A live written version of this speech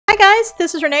guys,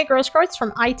 this is Renee Grosskreutz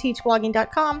from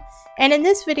iteachblogging.com, and in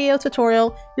this video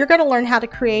tutorial, you're going to learn how to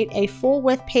create a full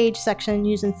width page section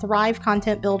using Thrive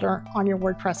Content Builder on your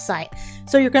WordPress site.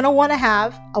 So you're going to want to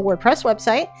have a WordPress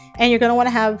website, and you're going to want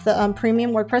to have the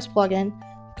premium WordPress plugin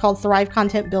called Thrive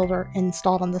Content Builder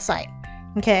installed on the site.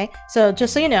 Okay, so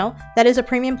just so you know, that is a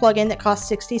premium plugin that costs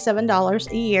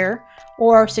 $67 a year,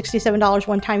 or $67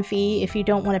 one-time fee if you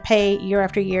don't want to pay year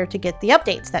after year to get the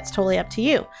updates. That's totally up to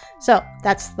you. So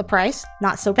that's the price.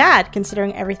 Not so bad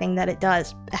considering everything that it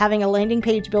does. Having a landing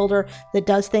page builder that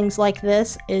does things like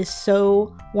this is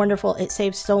so wonderful. It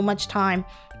saves so much time.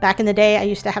 Back in the day, I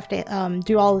used to have to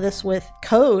do all of this with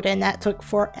code, and that took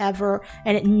forever,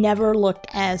 and it never looked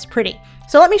as pretty.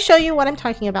 So let me show you what I'm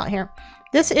talking about here.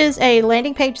 This is a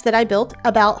landing page that I built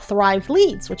about Thrive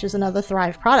Leads, which is another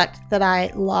Thrive product that I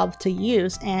love to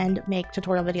use and make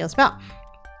tutorial videos about.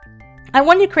 I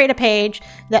wanted to create a page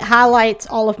that highlights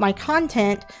all of my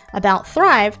content about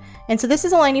Thrive. And so this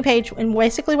is a landing page, and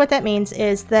basically what that means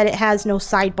is that it has no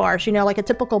sidebars. You know, like a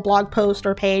typical blog post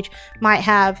or page might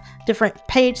have different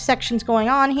page sections going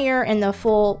on here in the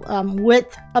full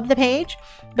width of the page.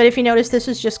 But if you notice, this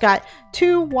has just got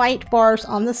two white bars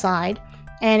on the side.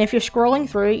 And if you're scrolling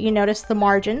through, you notice the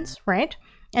margins, right?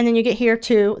 And then you get here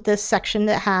to this section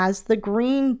that has the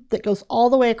green that goes all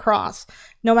the way across.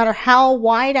 No matter how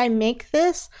wide I make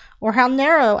this or how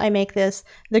narrow I make this,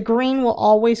 the green will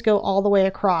always go all the way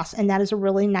across. And that is a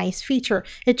really nice feature.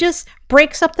 It just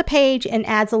breaks up the page and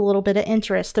adds a little bit of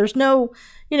interest. There's no,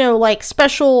 you know, like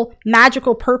special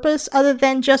magical purpose other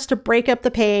than just to break up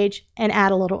the page and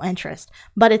add a little interest.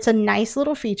 But it's a nice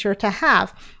little feature to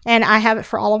have. And I have it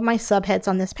for all of my subheads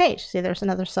on this page. See, there's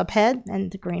another subhead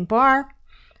and the green bar.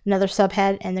 Another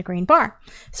subhead and the green bar.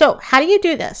 So how do you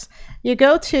do this? You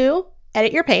go to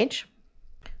edit your page.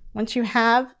 Once you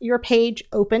have your page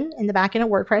open in the back end of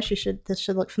WordPress, this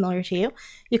should look familiar to you.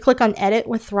 You click on Edit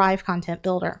with Thrive Content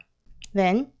Builder.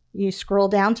 Then you scroll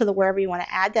down to wherever you want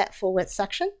to add that full width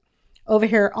section. Over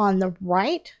here on the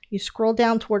right, you scroll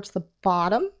down towards the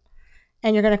bottom,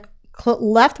 and you're going to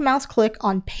left mouse click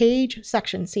on Page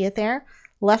Section. See it there?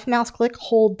 Left mouse click,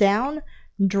 hold down,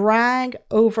 drag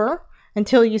over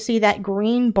until you see that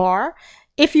green bar.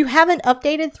 If you haven't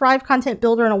updated Thrive Content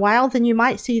Builder in a while, then you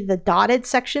might see the dotted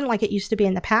section like it used to be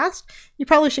in the past. You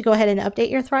probably should go ahead and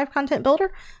update your Thrive Content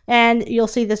Builder, and you'll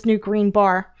see this new green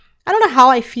bar. I don't know how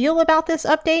I feel about this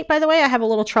update, by the way. I have a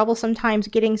little trouble sometimes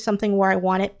getting something where I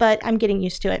want it, but I'm getting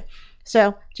used to it.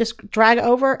 So just drag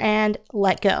over and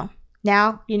let go.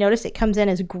 Now you notice it comes in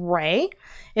as gray.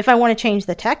 If I want to change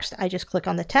the text, I just click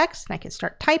on the text and I can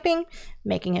start typing,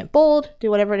 making it bold, do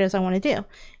whatever it is I want to do.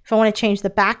 If I want to change the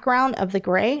background of the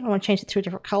gray, I want to change it to a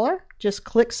different color, just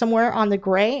click somewhere on the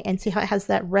gray and see how it has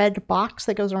that red box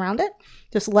that goes around it.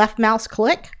 Just left mouse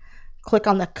click, click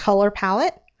on the color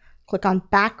palette, click on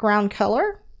background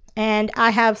color, and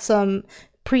I have some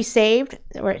pre-saved,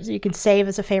 or you can save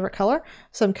as a favorite color,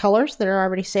 some colors that are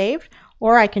already saved.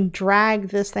 Or I can drag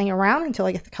this thing around until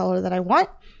I get the color that I want.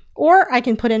 Or I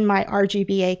can put in my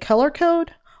RGBA color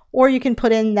code. Or you can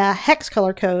put in the hex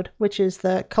color code, which is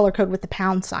the color code with the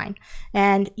pound sign.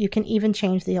 And you can even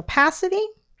change the opacity.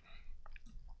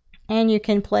 And you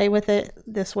can play with it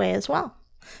this way as well.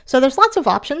 So there's lots of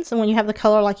options. And when you have the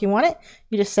color like you want it,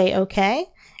 you just say OK.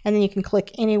 And then you can click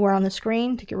anywhere on the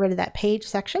screen to get rid of that page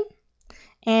section.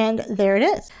 And there it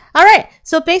is. All right.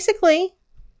 So basically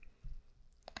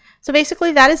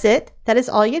that is it. That is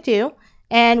all you do.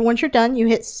 And once you're done, you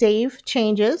hit Save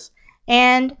Changes,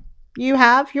 and you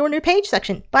have your new page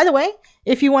section. By the way,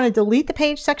 if you want to delete the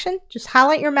page section, just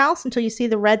highlight your mouse until you see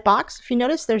the red box. If you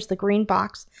notice, there's the green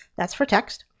box. That's for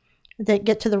text. Then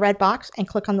get to the red box and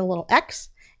click on the little X,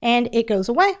 and it goes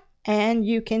away. And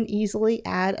you can easily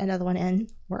add another one in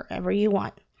wherever you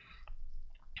want.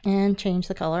 And change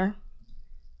the color.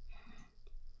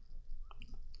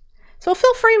 So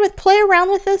feel free to play around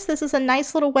with this. This is a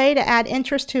nice little way to add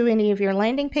interest to any of your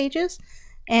landing pages.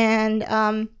 And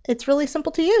it's really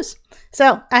simple to use.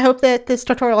 So I hope that this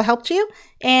tutorial helped you,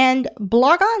 and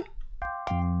blog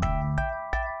on.